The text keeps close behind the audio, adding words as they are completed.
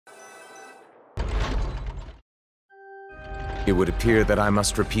It would appear that I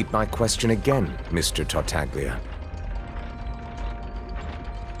must repeat my question again, Mr. Tartaglia.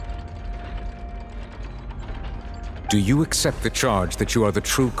 Do you accept the charge that you are the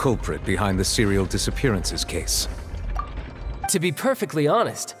true culprit behind the serial disappearances case? To be perfectly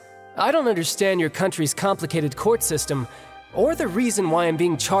honest, I don't understand your country's complicated court system, or the reason why I'm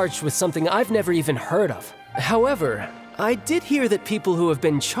being charged with something I've never even heard of. However, I did hear that people who have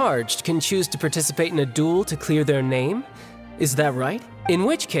been charged can choose to participate in a duel to clear their name. Is that right? In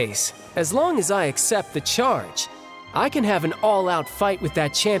which case, as long as I accept the charge, I can have an all-out fight with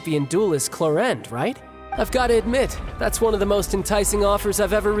that champion duelist Clorend, right? I've got to admit, that's one of the most enticing offers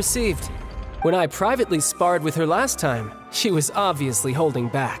I've ever received. When I privately sparred with her last time, she was obviously holding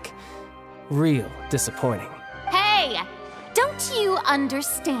back. Real disappointing. Hey! Don't you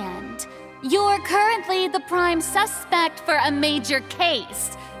understand? You're currently the prime suspect for a major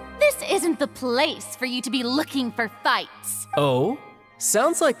case. This isn't the place for you to be looking for fights. Oh?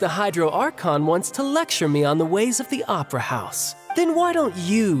 Sounds like the Hydro Archon wants to lecture me on the ways of the Opera House. Then why don't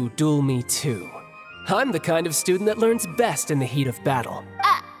you duel me too? I'm the kind of student that learns best in the heat of battle.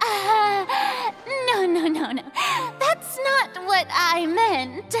 No. That's not what I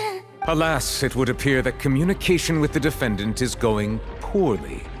meant. Alas, it would appear that communication with the defendant is going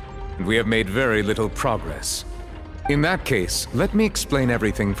poorly, and we have made very little progress. In that case, let me explain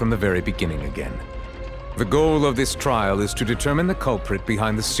everything from the very beginning again. The goal of this trial is to determine the culprit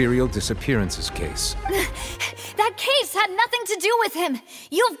behind the serial disappearances case. That case had nothing to do with him.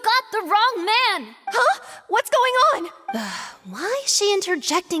 You've got the wrong man. Huh? What's going on? Why is she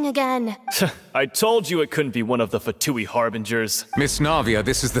interjecting again? I told you it couldn't be one of the Fatui Harbingers. Miss Navia,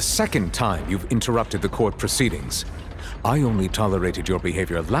 this is the second time you've interrupted the court proceedings. I only tolerated your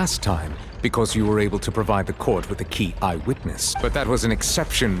behavior last time because you were able to provide the court with a key eyewitness. But that was an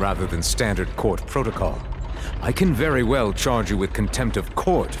exception rather than standard court protocol. I can very well charge you with contempt of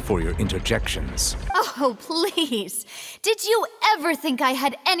court for your interjections. Oh, please. Did you ever think I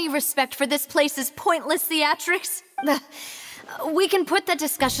had any respect for this place's pointless theatrics? We can put that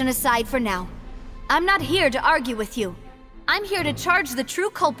discussion aside for now. I'm not here to argue with you. I'm here to charge the true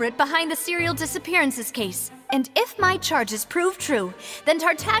culprit behind the serial disappearances case. And if my charges prove true, then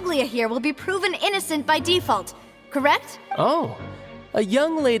Tartaglia here will be proven innocent by default, correct? Oh, a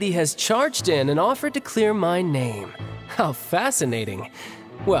young lady has charged in and offered to clear my name. How fascinating.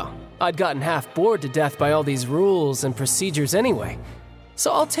 Well, I'd gotten half bored to death by all these rules and procedures anyway,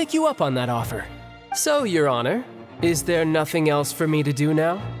 so I'll take you up on that offer. So, Your Honor, is there nothing else for me to do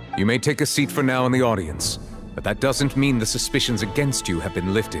now? You may take a seat for now in the audience, but that doesn't mean the suspicions against you have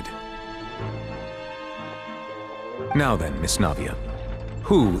been lifted. Now then, Miss Navia,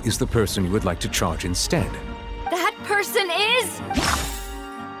 who is the person you would like to charge instead? That person is...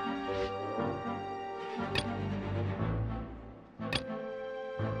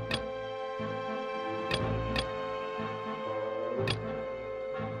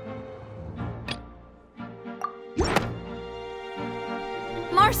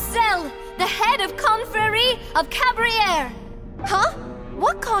 Marcel, the head of Confrérie of Cabrières. Huh?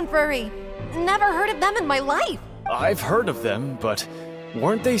 What confrérie? Never heard of them in my life. I've heard of them, but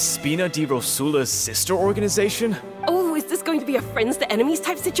weren't they Spina di Rosula's sister organization? Oh, is this going to be a friends to enemies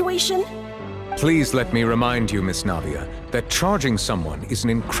type situation? Please let me remind you, Miss Navia, that charging someone is an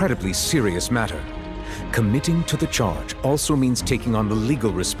incredibly serious matter. Committing to the charge also means taking on the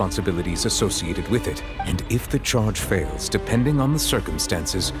legal responsibilities associated with it. And if the charge fails, depending on the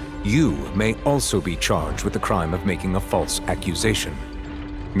circumstances, you may also be charged with the crime of making a false accusation.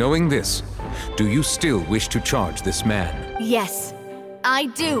 Knowing this, do you still wish to charge this man? Yes, I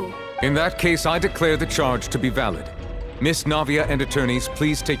do. In that case, I declare the charge to be valid. Miss Navia and attorneys,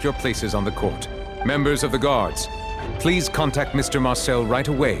 please take your places on the court. Members of the guards, please contact Mr. Marcel right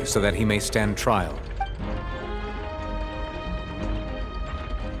away so that he may stand trial.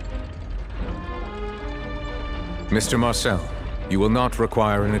 Mr. Marcel, you will not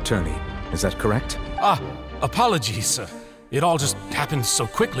require an attorney. Is that correct? Apologies. It all just happened so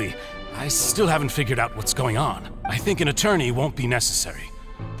quickly. I still haven't figured out what's going on. I think an attorney won't be necessary.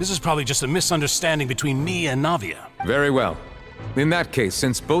 This is probably just a misunderstanding between me and Navia. Very well. In that case,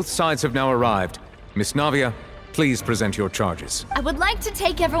 since both sides have now arrived, Miss Navia, please present your charges. I would like to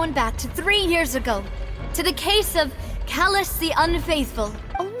take everyone back to 3 years ago, to the case of Callus the Unfaithful.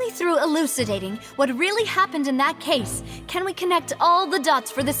 Only through elucidating what really happened in that case can we connect all the dots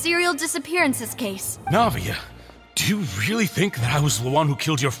for the serial disappearances case. Navia, do you really think that I was the one who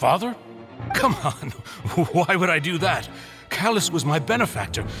killed your father? Come on, why would I do that? Callus was my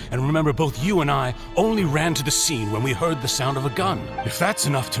benefactor, and remember both you and I only ran to the scene when we heard the sound of a gun. If that's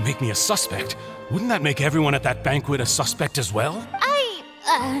enough to make me a suspect, wouldn't that make everyone at that banquet a suspect as well?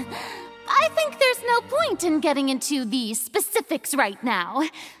 I think there's no point in getting into the specifics right now.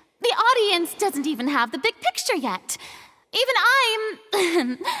 The audience doesn't even have the big picture yet. Even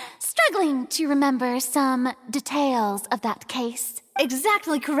I'm struggling to remember some details of that case.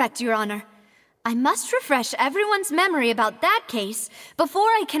 Exactly correct, Your Honor. I must refresh everyone's memory about that case before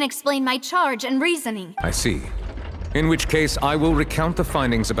I can explain my charge and reasoning. I see. In which case, I will recount the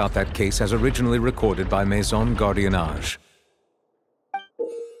findings about that case as originally recorded by Maison Gardiennage.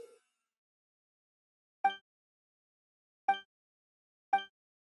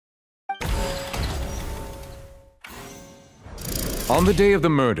 On the day of the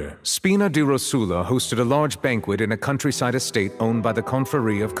murder, Spina di Rosula hosted a large banquet in a countryside estate owned by the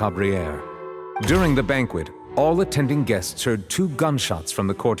Confrérie of Cabrières. During the banquet, all attending guests heard 2 gunshots from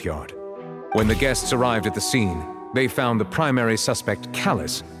the courtyard. When the guests arrived at the scene, they found the primary suspect,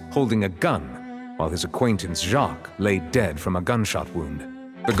 Callus, holding a gun, while his acquaintance, Jacques, lay dead from a gunshot wound.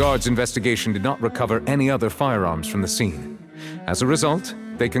 The guards' investigation did not recover any other firearms from the scene. As a result,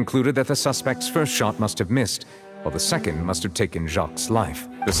 they concluded that the suspect's first shot must have missed, while the second must have taken Jacques' life.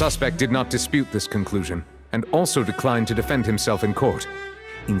 The suspect did not dispute this conclusion, and also declined to defend himself in court.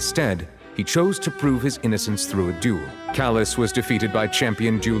 Instead, he chose to prove his innocence through a duel. Callus was defeated by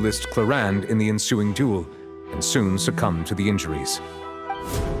champion duelist Clarande in the ensuing duel, and soon succumbed to the injuries.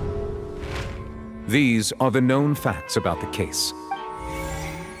 These are the known facts about the case.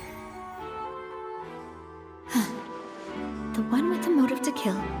 The one with the motive to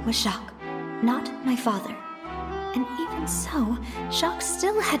kill was Jacques, not my father. And even so, Jacques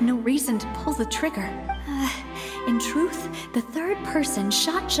still had no reason to pull the trigger. In truth, the third person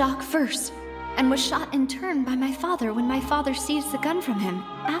shot Jacques first, and was shot in turn by my father when my father seized the gun from him.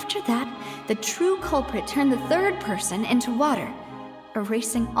 After that, the true culprit turned the third person into water,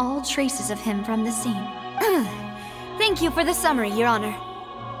 erasing all traces of him from the scene. Thank you for the summary, Your Honor.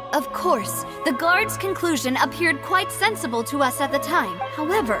 Of course, the guard's conclusion appeared quite sensible to us at the time.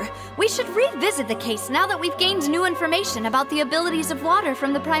 However, we should revisit the case now that we've gained new information about the abilities of water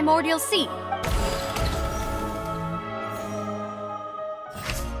from the primordial sea.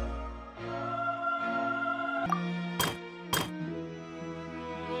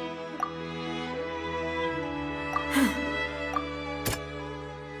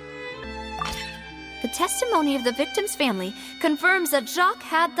 The testimony of the victim's family confirms that Jacques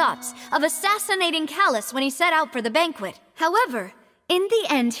had thoughts of assassinating Callus when he set out for the banquet. However, in the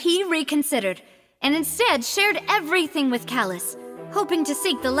end, he reconsidered, and instead shared everything with Callus, hoping to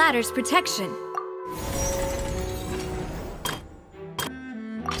seek the latter's protection.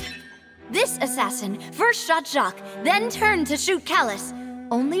 This assassin first shot Jacques, then turned to shoot Callus,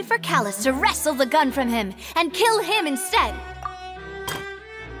 only for Callus to wrestle the gun from him and kill him instead.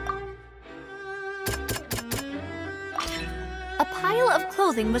 A pile of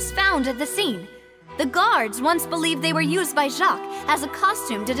clothing was found at the scene. The guards once believed they were used by Jacques as a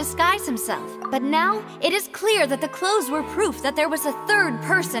costume to disguise himself. But now, it is clear that the clothes were proof that there was a third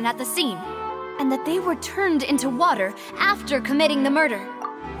person at the scene, and that they were turned into water after committing the murder.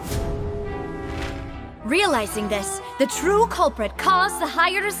 Realizing this, the true culprit caused the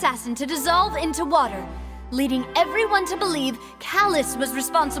hired assassin to dissolve into water, leading everyone to believe Callus was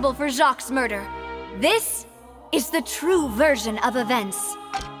responsible for Jacques' murder. This is the true version of events.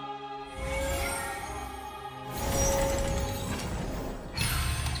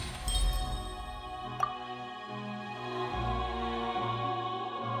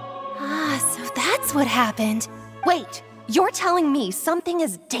 So that's what happened. Wait, you're telling me something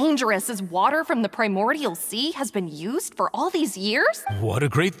as dangerous as water from the primordial sea has been used for all these years? What a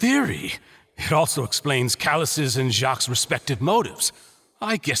great theory. It also explains Callus's and Jacques' respective motives.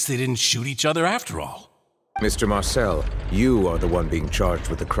 I guess they didn't shoot each other after all. Mr. Marcel, you are the one being charged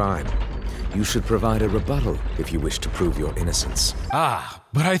with the crime. You should provide a rebuttal if you wish to prove your innocence.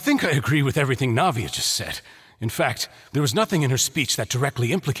 But I think I agree with everything Navia just said. In fact, there was nothing in her speech that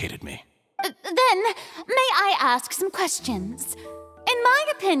directly implicated me. Then, may I ask some questions? In my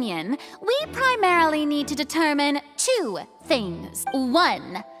opinion, we primarily need to determine 2 things.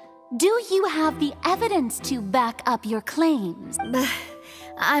 1, do you have the evidence to back up your claims?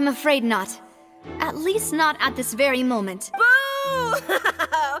 I'm afraid not. At least not at this very moment. Boo!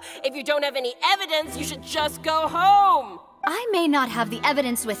 If you don't have any evidence, you should just go home! I may not have the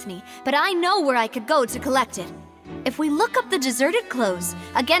evidence with me, but I know where I could go to collect it. If we look up the deserted clothes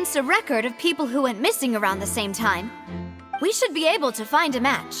against a record of people who went missing around the same time, we should be able to find a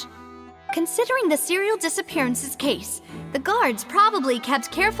match. Considering the serial disappearances case, the guards probably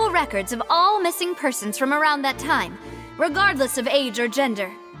kept careful records of all missing persons from around that time, regardless of age or gender.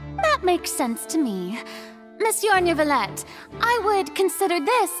 That makes sense to me. Monsieur Neuvillette, I would consider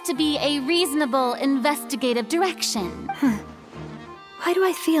this to be a reasonable investigative direction. Why do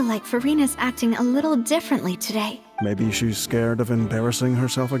I feel like Farina's acting a little differently today? Maybe she's scared of embarrassing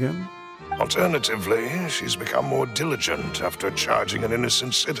herself again? Alternatively, she's become more diligent after charging an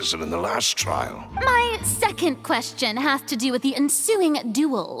innocent citizen in the last trial. My second question has to do with the ensuing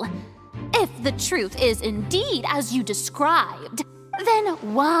duel. If the truth is indeed as you described, then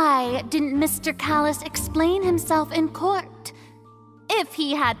why didn't Mr. Callis explain himself in court? If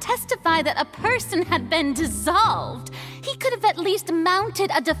he had testified that a person had been dissolved, he could have at least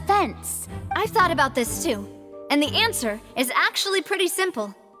mounted a defense. I've thought about this too, and the answer is actually pretty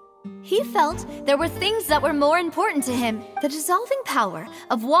simple. He felt there were things that were more important to him. The dissolving power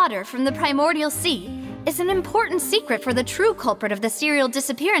of water from the primordial sea is an important secret for the true culprit of the serial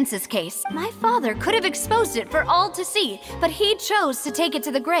disappearances case. My father could have exposed it for all to see, but he chose to take it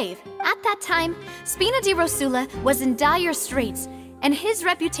to the grave. At that time, Spina di Rosula was in dire straits, and his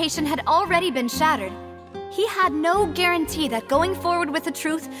reputation had already been shattered. He had no guarantee that going forward with the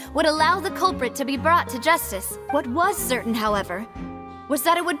truth would allow the culprit to be brought to justice. What was certain, however, was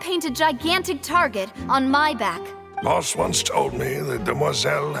that it would paint a gigantic target on my back. Boss once told me that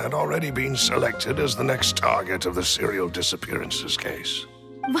Demoiselle had already been selected as the next target of the serial disappearances case.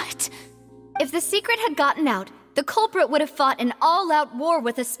 What? If the secret had gotten out, the culprit would have fought an all-out war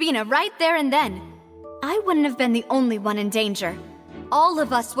with Espina right there and then. I wouldn't have been the only one in danger. All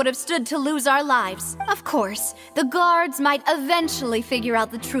of us would have stood to lose our lives. Of course, the guards might eventually figure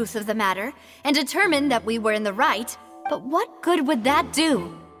out the truth of the matter and determine that we were in the right. But what good would that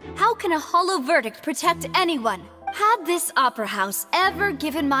do? How can a hollow verdict protect anyone? Had this opera house ever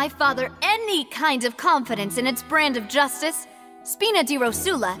given my father any kind of confidence in its brand of justice, Spina di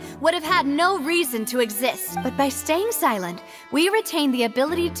Rosula would have had no reason to exist. But by staying silent, we retained the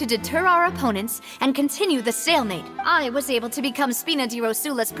ability to deter our opponents and continue the stalemate. I was able to become Spina di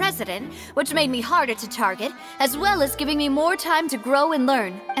Rosula's president, which made me harder to target, as well as giving me more time to grow and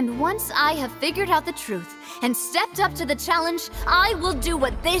learn. And once I have figured out the truth and stepped up to the challenge, I will do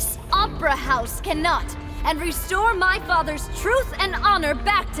what this opera house cannot, and restore my father's truth and honor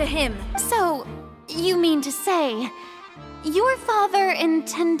back to him. So, you mean to say, your father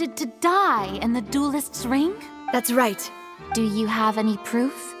intended to die in the duelist's ring? That's right. Do you have any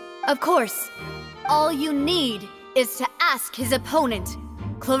proof? Of course. All you need is to ask his opponent,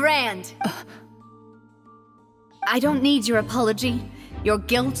 Clarand. I don't need your apology, your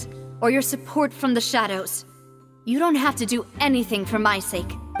guilt, or your support from the shadows. You don't have to do anything for my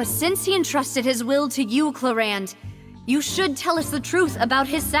sake. But since he entrusted his will to you, Clarand, you should tell us the truth about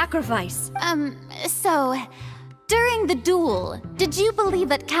his sacrifice. So, during the duel, did you believe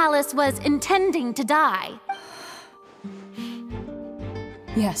that Callis was intending to die?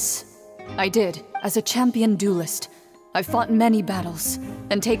 Yes, I did. As a champion duelist, I've fought many battles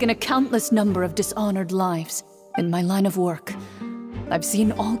and taken a countless number of dishonored lives. In my line of work, I've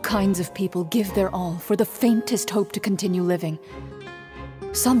seen all kinds of people give their all for the faintest hope to continue living.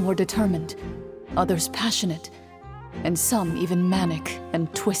 Some were determined, others passionate, and some even manic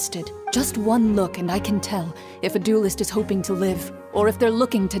and twisted. Just one look and I can tell if a duelist is hoping to live or if they're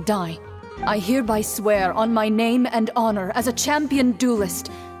looking to die. I hereby swear on my name and honor as a champion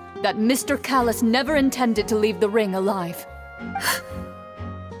duelist that Mr. Callis never intended to leave the ring alive.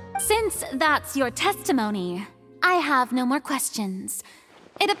 Since that's your testimony, I have no more questions.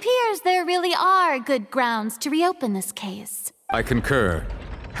 It appears there really are good grounds to reopen this case. I concur.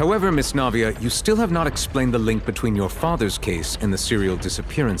 However, Miss Navia, you still have not explained the link between your father's case and the serial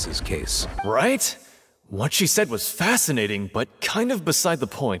disappearances case. Right? What she said was fascinating, but kind of beside the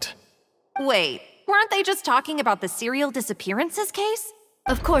point. Wait, weren't they just talking about the serial disappearances case?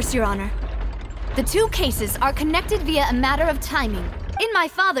 Of course, Your Honor. The two cases are connected via a matter of timing. In my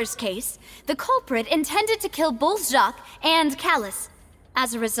father's case, the culprit intended to kill both Jacques and Callis.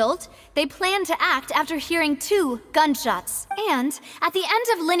 As a result, they planned to act after hearing 2 gunshots. And at the end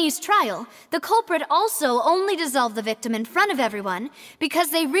of Linny's trial, the culprit also only dissolved the victim in front of everyone because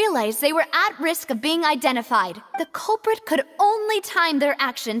they realized they were at risk of being identified. The culprit could only time their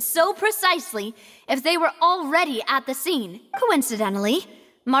actions so precisely if they were already at the scene. Coincidentally,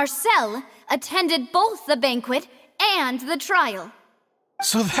 Marcel attended both the banquet and the trial.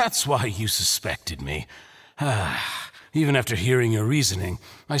 So that's why you suspected me. Even after hearing your reasoning,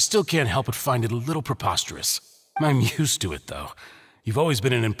 I still can't help but find it a little preposterous. I'm used to it, though. You've always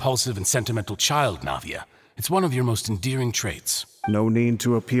been an impulsive and sentimental child, Navia. It's one of your most endearing traits. No need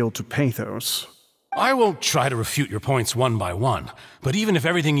to appeal to pathos. I won't try to refute your points one by one, but even if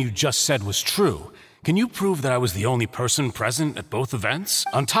everything you just said was true, can you prove that I was the only person present at both events?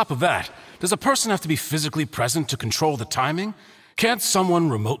 On top of that, does a person have to be physically present to control the timing? Can't someone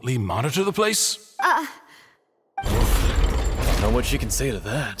remotely monitor the place? Don't know what she can say to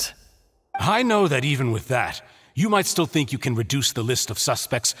that. I know that even with that, you might still think you can reduce the list of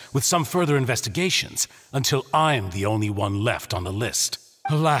suspects with some further investigations, until I'm the only one left on the list.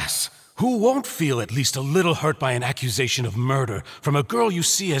 Alas, who won't feel at least a little hurt by an accusation of murder from a girl you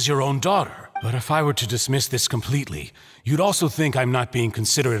see as your own daughter? But if I were to dismiss this completely, you'd also think I'm not being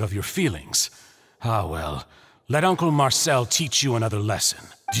considerate of your feelings. Ah well, let Uncle Marcel teach you another lesson.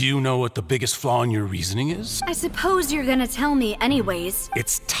 Do you know what the biggest flaw in your reasoning is? I suppose you're gonna tell me anyways.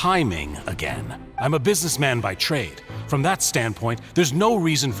 It's timing again. I'm a businessman by trade. From that standpoint, there's no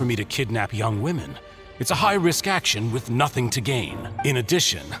reason for me to kidnap young women. It's a high-risk action with nothing to gain. In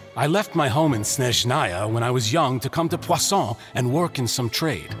addition, I left my home in Snezhnaya when I was young to come to Poisson and work in some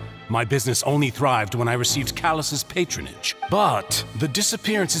trade. My business only thrived when I received Callus's patronage. But the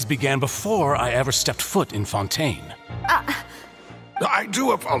disappearances began before I ever stepped foot in Fontaine. I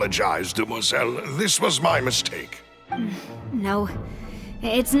do apologize, demoiselle. This was my mistake. No,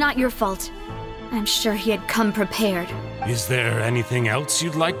 it's not your fault. I'm sure he had come prepared. Is there anything else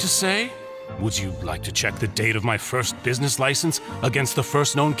you'd like to say? Would you like to check the date of my first business license against the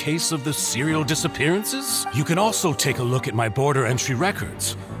first known case of the serial disappearances? You can also take a look at my border entry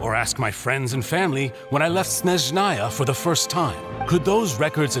records, or ask my friends and family when I left Snezhnaya for the first time. Could those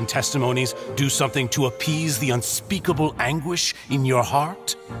records and testimonies do something to appease the unspeakable anguish in your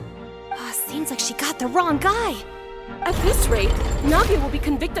heart? Seems like she got the wrong guy. At this rate, Navia will be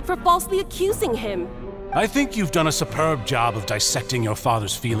convicted for falsely accusing him. I think you've done a superb job of dissecting your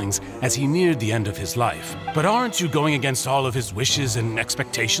father's feelings as he neared the end of his life. But aren't you going against all of his wishes and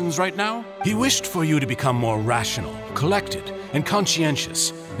expectations right now? He wished for you to become more rational, collected, and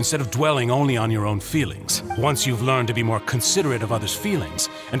conscientious, instead of dwelling only on your own feelings. Once you've learned to be more considerate of others' feelings,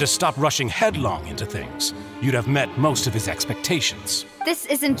 and to stop rushing headlong into things, you'd have met most of his expectations. This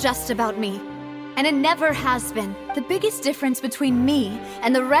isn't just about me. And it never has been. The biggest difference between me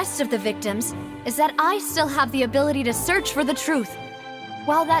and the rest of the victims is that I still have the ability to search for the truth.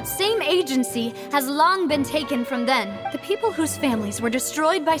 While that same agency has long been taken from them, the people whose families were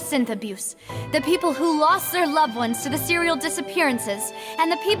destroyed by synth abuse, the people who lost their loved ones to the serial disappearances,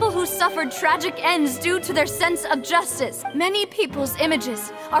 and the people who suffered tragic ends due to their sense of justice, many people's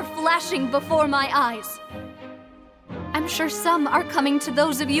images are flashing before my eyes. I'm sure some are coming to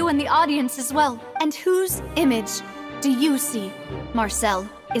those of you in the audience as well. And whose image do you see, Marcel?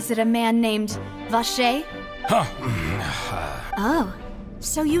 Is it a man named Vacher? Oh,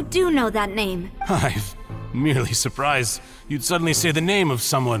 so you do know that name. I'm merely surprised you'd suddenly say the name of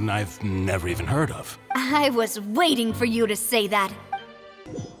someone I've never even heard of. I was waiting for you to say that.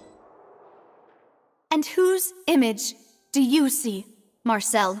 And whose image do you see,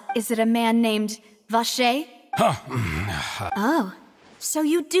 Marcel? Is it a man named Vacher? Oh, so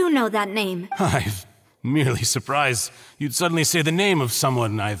you do know that name. I'm merely surprised you'd suddenly say the name of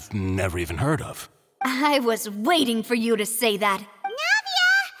someone I've never even heard of. I was waiting for you to say that.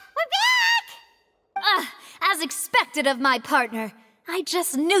 Navia! We're back! As expected of my partner. I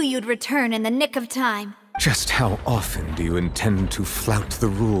just knew you'd return in the nick of time. Just how often do you intend to flout the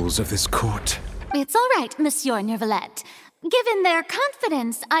rules of this court? It's all right, Monsieur Neuvillette. Given their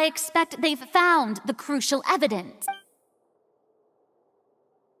confidence, I expect they've found the crucial evidence.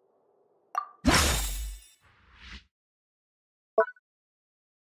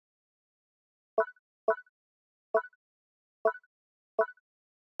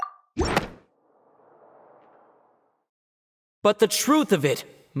 But the truth of it,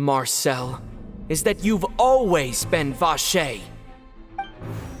 Marcel, is that you've always been Vacher.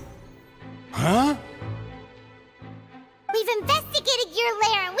 Huh? We've investigated your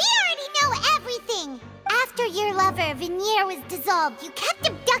lair and we already know everything! After your lover, Veneer, was dissolved, you kept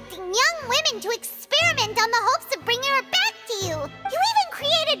abducting young women to experiment on the hopes of bringing her back to you! You even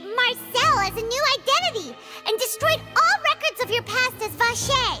created Marcel as a new identity and destroyed all records of your past as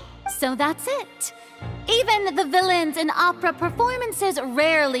Vacher! So that's it. Even the villains in opera performances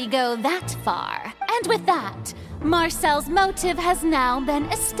rarely go that far. And with that, Marcel's motive has now been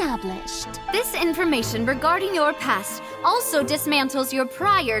established. This information regarding your past also dismantles your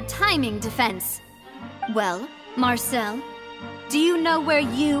prior timing defense. Well, Marcel, do you know where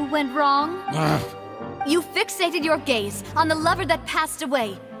you went wrong? You fixated your gaze on the lover that passed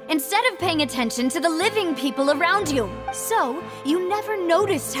away, instead of paying attention to the living people around you. So, you never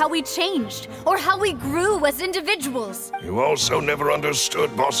noticed how we changed, or how we grew as individuals. You also never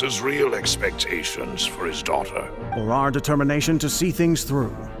understood Boss's real expectations for his daughter. Or our determination to see things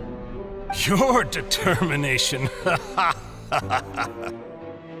through. Your determination.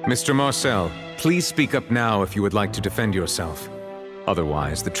 Mr. Marcel, please speak up now if you would like to defend yourself.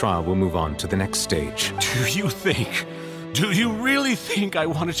 Otherwise, the trial will move on to the next stage. Do you really think I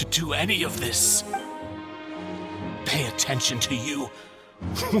wanted to do any of this? Pay attention to you?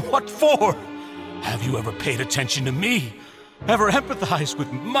 What for? Have you ever paid attention to me? Ever empathized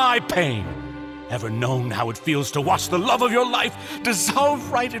with my pain? Ever known how it feels to watch the love of your life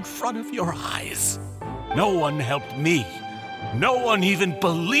dissolve right in front of your eyes? No one helped me. No one even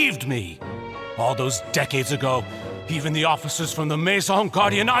believed me. All those decades ago, even the officers from the Maison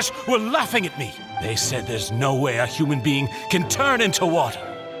Gardiennage were laughing at me. They said there's no way a human being can turn into water.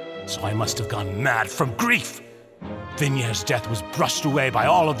 So I must have gone mad from grief. Vignère's death was brushed away by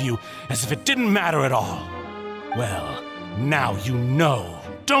all of you as if it didn't matter at all. Well, now you know,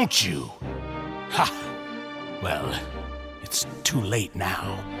 don't you? Ha! Well, it's too late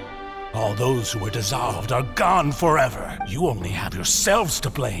now. All those who were dissolved are gone forever. You only have yourselves to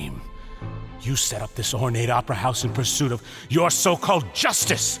blame. You set up this ornate opera house in pursuit of your so-called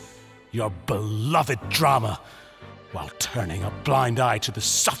justice, your beloved drama, while turning a blind eye to the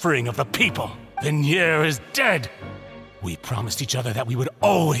suffering of the people. Vignère is dead. We promised each other that we would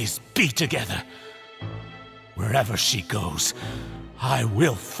always be together. Wherever she goes, I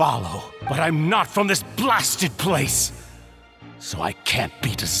will follow. But I'm not from this blasted place, so I can't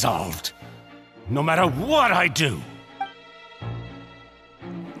be dissolved, no matter what I do.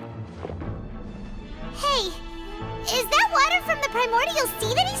 Hey, is that water from the primordial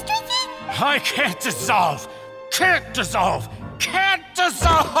sea that he's drinking? I can't dissolve! Can't dissolve! Can't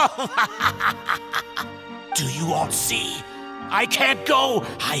dissolve! Do you all see? I can't go,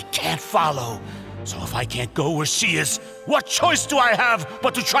 I can't follow. So if I can't go where she is, what choice do I have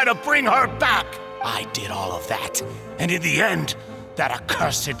but to try to bring her back? I did all of that, and in the end, that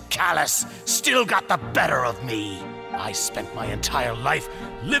accursed Callus still got the better of me. I spent my entire life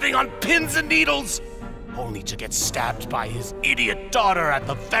living on pins and needles, only to get stabbed by his idiot daughter at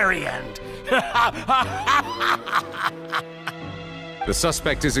the very end. The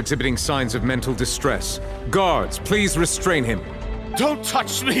suspect is exhibiting signs of mental distress. Guards, please restrain him. Don't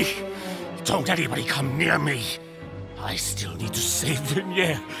touch me! Don't anybody come near me. I still need to save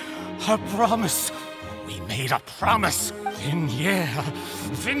Vignère. I promise. We made a promise. Vignère!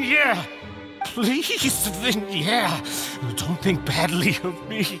 Please, Vignère! Don't think badly of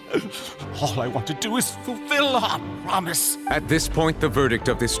me. All I want to do is fulfill our promise. At this point, the verdict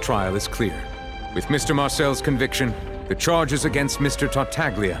of this trial is clear. With Mr. Marcel's conviction, the charges against Mr.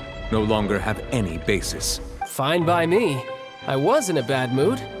 Tartaglia no longer have any basis. Fine by me. I was in a bad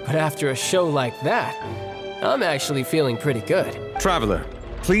mood, but after a show like that, I'm actually feeling pretty good. Traveler,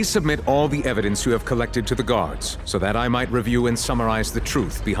 please submit all the evidence you have collected to the guards, so that I might review and summarize the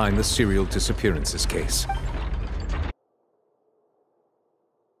truth behind the serial disappearances case.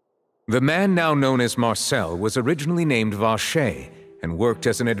 The man now known as Marcel was originally named Vacher and worked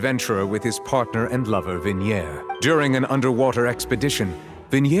as an adventurer with his partner and lover Vignère. During an underwater expedition,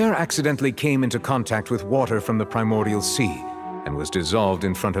 Vignère accidentally came into contact with water from the primordial sea and was dissolved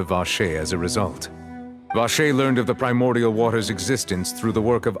in front of Vacher as a result. Vacher learned of the primordial water's existence through the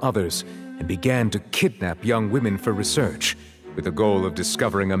work of others and began to kidnap young women for research, with the goal of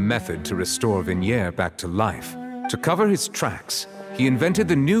discovering a method to restore Vignère back to life. To cover his tracks, he invented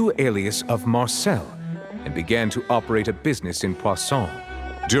the new alias of Marcel and began to operate a business in Poisson.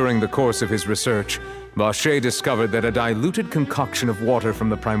 During the course of his research, Vacher discovered that a diluted concoction of water from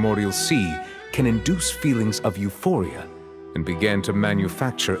the primordial sea can induce feelings of euphoria, and began to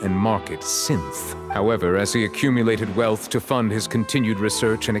manufacture and market synth. However, as he accumulated wealth to fund his continued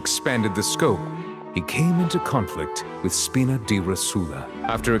research and expanded the scope, he came into conflict with Spina di Rosula.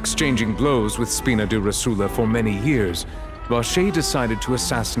 After exchanging blows with Spina di Rosula for many years, Vacher decided to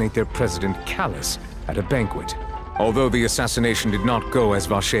assassinate their president Callus at a banquet. Although the assassination did not go as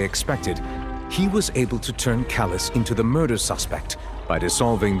Vacher expected, he was able to turn Callus into the murder suspect by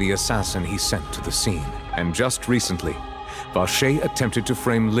dissolving the assassin he sent to the scene. And just recently, Vacher attempted to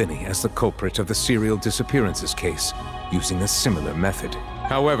frame Linny as the culprit of the serial disappearances case, using a similar method.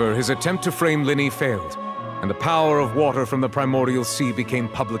 However, his attempt to frame Linny failed, and the power of water from the primordial sea became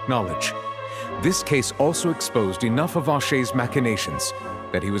public knowledge. This case also exposed enough of Vacher's machinations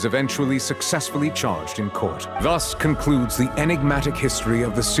that he was eventually successfully charged in court. Thus concludes the enigmatic history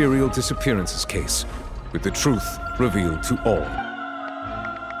of the serial disappearances case, with the truth revealed to all.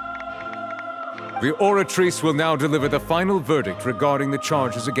 The Oratrice will now deliver the final verdict regarding the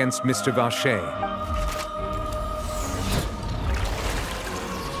charges against Mr. Vacher.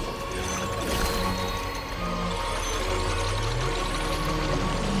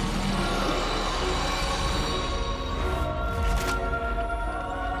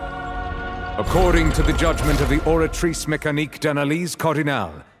 According to the judgment of the Oratrice Mécanique d'Analyse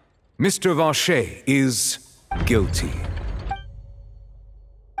Cardinale, Mr. Vacher is guilty.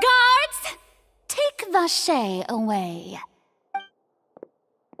 Guards! Take Vacher away.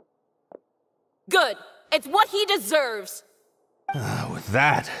 Good. It's what he deserves. With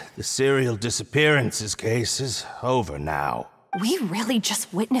that, the serial disappearances case is over now. We really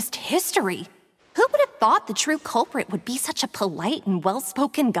just witnessed history. Who would have thought the true culprit would be such a polite and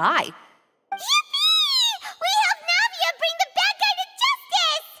well-spoken guy? Yippee! We helped Navia bring the bad guy to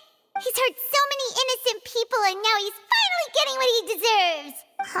justice! He's hurt so many innocent people and now he's finally getting what he deserves!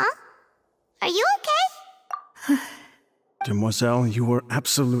 Huh? Are you okay? Demoiselle, you were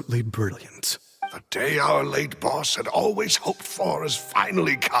absolutely brilliant. The day our late boss had always hoped for has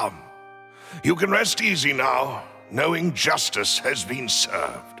finally come. You can rest easy now, knowing justice has been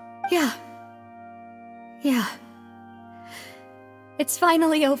served. Yeah. It's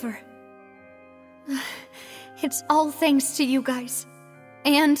finally over. It's all thanks to you guys.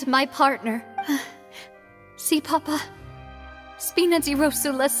 And my partner. See, Papa? Spina di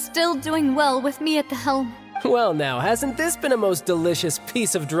Rosula's still doing well with me at the helm. Well now, hasn't this been a most delicious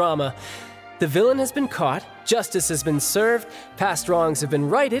piece of drama? The villain has been caught, justice has been served, past wrongs have been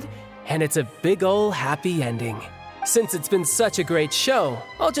righted, and it's a big ol' happy ending. Since it's been such a great show,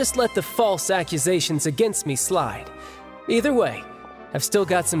 I'll just let the false accusations against me slide. Either way, I've still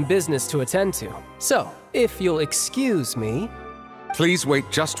got some business to attend to. So, if you'll excuse me... Please wait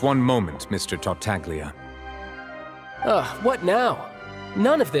just one moment, Mr. Tartaglia. What now?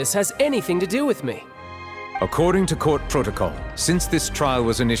 None of this has anything to do with me. According to court protocol, since this trial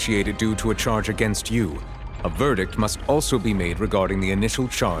was initiated due to a charge against you, a verdict must also be made regarding the initial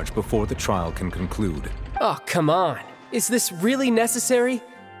charge before the trial can conclude. Oh, come on. Is this really necessary?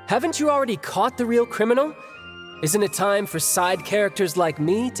 Haven't you already caught the real criminal? Isn't it time for side characters like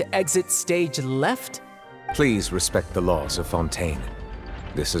me to exit stage left? Please respect the laws of Fontaine.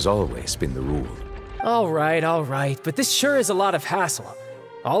 This has always been the rule. All right, but this sure is a lot of hassle.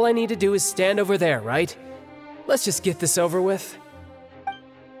 All I need to do is stand over there, right? Let's just get this over with.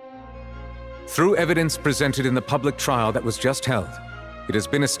 Through evidence presented in the public trial that was just held, it has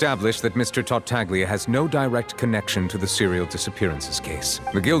been established that Mr. Tartaglia has no direct connection to the serial disappearances case.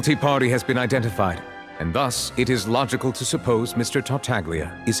 The guilty party has been identified, and thus it is logical to suppose Mr.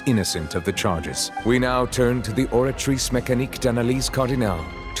 Tartaglia is innocent of the charges. We now turn to the Oratrice Mécanique d'Analyse Cardinale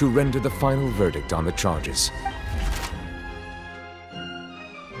to render the final verdict on the charges.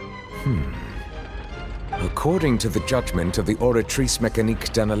 According to the judgment of the Oratrice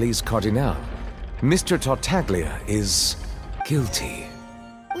Mécanique d'Analyse Cardinale, Mr. Tartaglia is guilty.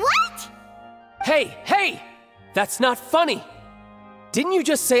 What? Hey! That's not funny! Didn't you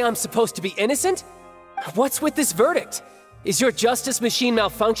just say I'm supposed to be innocent? What's with this verdict? Is your justice machine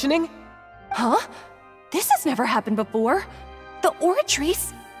malfunctioning? Huh? This has never happened before. The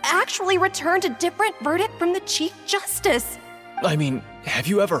Oratrice actually returned a different verdict from the Chief Justice. I mean, have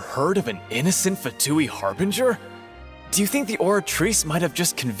you ever heard of an innocent Fatui Harbinger? Do you think the Oratrice might have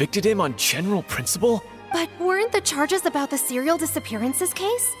just convicted him on general principle? But weren't the charges about the serial disappearances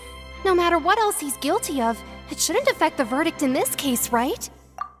case? No matter what else he's guilty of, it shouldn't affect the verdict in this case, right?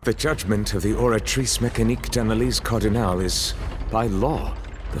 The judgment of the Oratrice Mécanique d'Analyse Cardinale is, by law,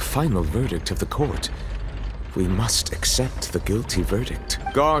 the final verdict of the court. We must accept the guilty verdict.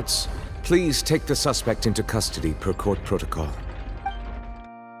 Guards, please take the suspect into custody per court protocol.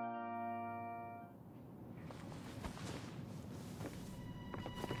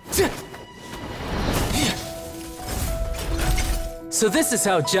 So this is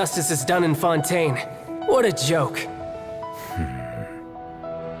how justice is done in Fontaine. What a joke.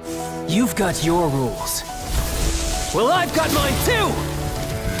 You've got your rules. Well, I've got mine too!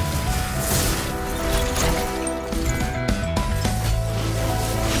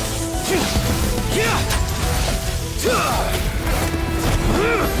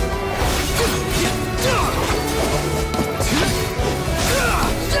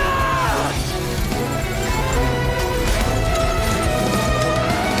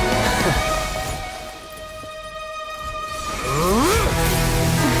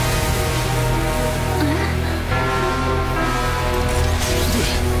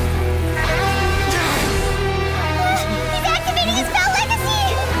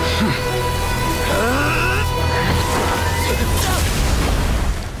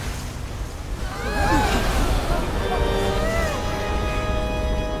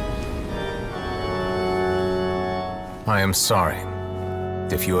 I am sorry.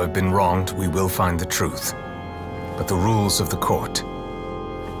 If you have been wronged, we will find the truth. But the rules of the court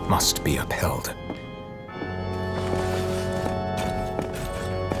must be upheld.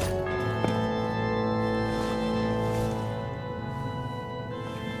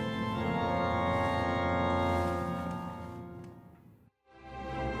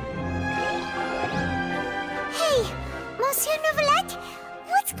 Hey, Monsieur Neuvillette,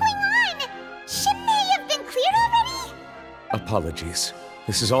 what's going on? Shouldn't they have been cleared already? Apologies.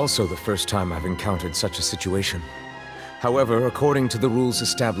 This is also the first time I've encountered such a situation. However, according to the rules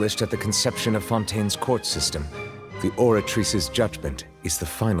established at the conception of Fontaine's court system, the oratrice's judgment is the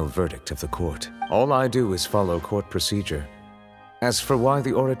final verdict of the court. All I do is follow court procedure. As for why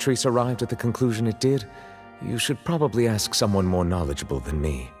the oratrice arrived at the conclusion it did, you should probably ask someone more knowledgeable than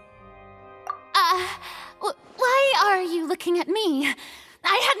me. Why are you looking at me?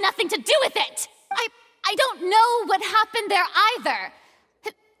 I had nothing to do with it! I don't know what happened there either!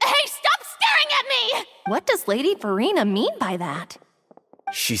 Hey, stop staring at me! What does Lady Farina mean by that?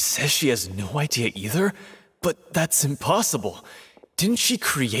 She says she has no idea either, but that's impossible. Didn't she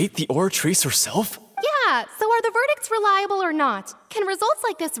create the oratrice herself? Yeah, so are the verdicts reliable or not? Can results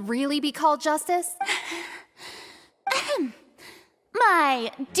like this really be called justice?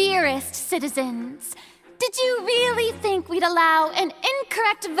 My dearest citizens, did you really think we'd allow an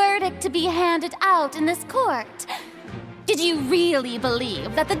incorrect verdict to be handed out in this court? Did you really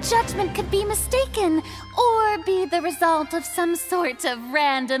believe that the judgment could be mistaken or be the result of some sort of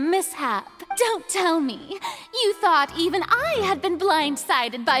random mishap? Don't tell me. You thought even I had been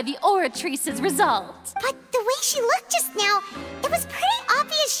blindsided by the oratrice's result. But the way she looked just now, it was pretty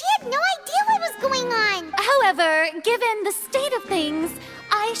obvious she had no idea what was going on. However, given the state of things,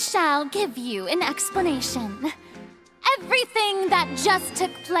 I shall give you an explanation. Everything that just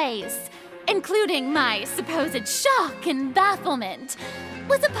took place, including my supposed shock and bafflement,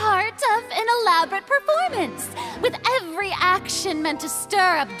 was a part of an elaborate performance, with every action meant to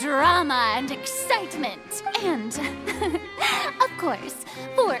stir up drama and excitement. And, of course,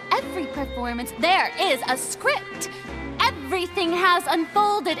 for every performance there is a script. Everything has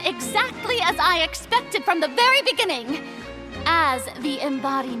unfolded exactly as I expected from the very beginning. As the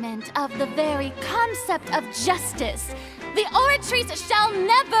embodiment of the very concept of justice, the oratrice shall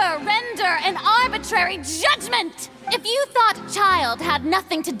never render an arbitrary judgment! If you thought Childe had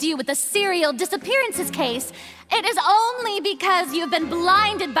nothing to do with the serial disappearances case, it is only because you've been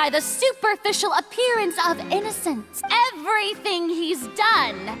blinded by the superficial appearance of innocence. Everything he's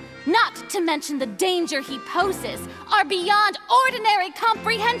done, not to mention the danger he poses, are beyond ordinary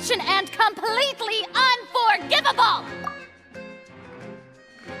comprehension and completely unforgivable!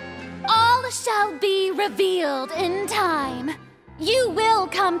 All shall be revealed in time. You will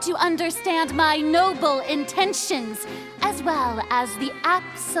come to understand my noble intentions, as well as the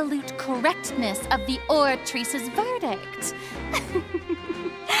absolute correctness of the oratrice's verdict.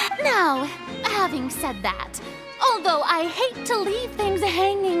 Now, having said that, although I hate to leave things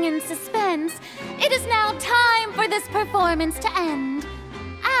hanging in suspense, it is now time for this performance to end.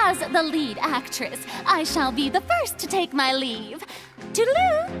 As the lead actress, I shall be the first to take my leave.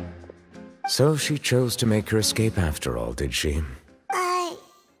 Toodaloo! So she chose to make her escape after all, did she?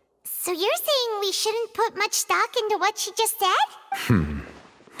 So you're saying we shouldn't put much stock into what she just said?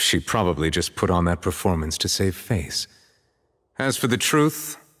 She probably just put on that performance to save face. As for the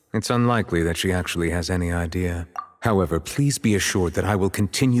truth, it's unlikely that she actually has any idea. However, please be assured that I will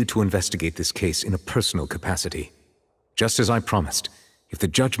continue to investigate this case in a personal capacity. Just as I promised, if the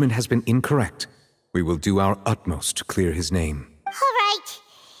judgment has been incorrect, we will do our utmost to clear his name. All right.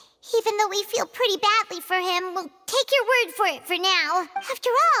 Even though we feel pretty badly for him, we'll take your word for it for now. After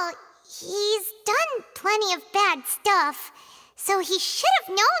all, he's done plenty of bad stuff, so he should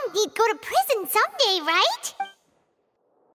have known he'd go to prison someday, right?